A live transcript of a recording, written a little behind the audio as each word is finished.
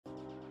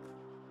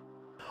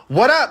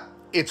What up?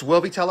 It's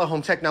Will Vitela,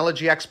 home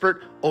technology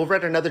expert, over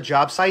at another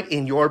job site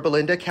in Yorba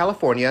Linda,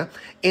 California,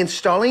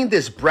 installing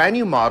this brand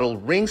new model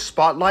Ring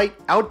Spotlight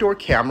outdoor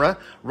camera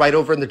right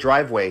over in the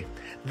driveway.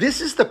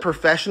 This is the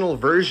professional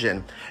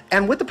version,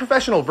 and with the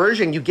professional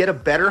version, you get a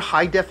better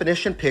high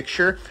definition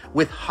picture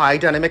with high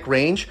dynamic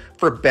range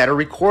for better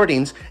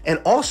recordings and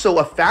also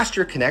a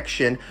faster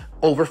connection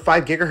over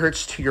 5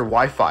 gigahertz to your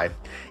Wi-Fi.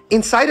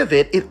 Inside of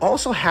it, it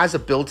also has a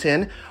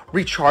built-in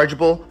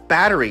rechargeable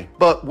battery.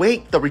 But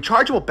wait, the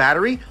rechargeable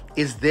battery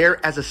is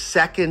there as a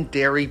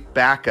secondary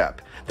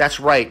backup. That's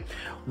right.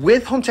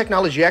 With Home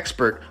Technology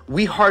Expert,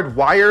 we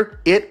hardwire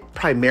it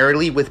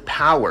primarily with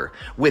power,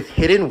 with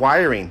hidden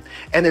wiring.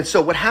 And then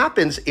so what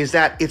happens is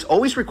that it's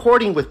always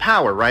recording with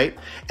power, right?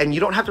 And you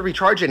don't have to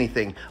recharge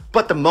anything.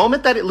 But the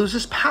moment that it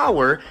loses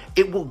power,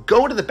 it will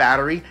go to the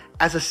battery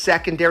as a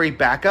secondary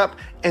backup.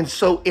 And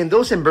so in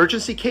those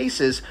emergency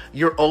cases,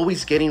 you're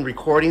always getting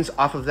recordings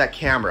off of that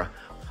camera.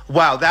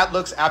 Wow, that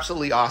looks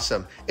absolutely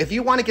awesome. If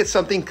you want to get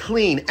something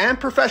clean and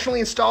professionally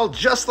installed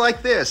just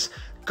like this,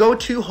 go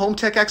to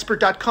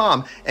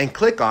hometechexpert.com and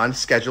click on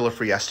schedule a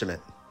free estimate.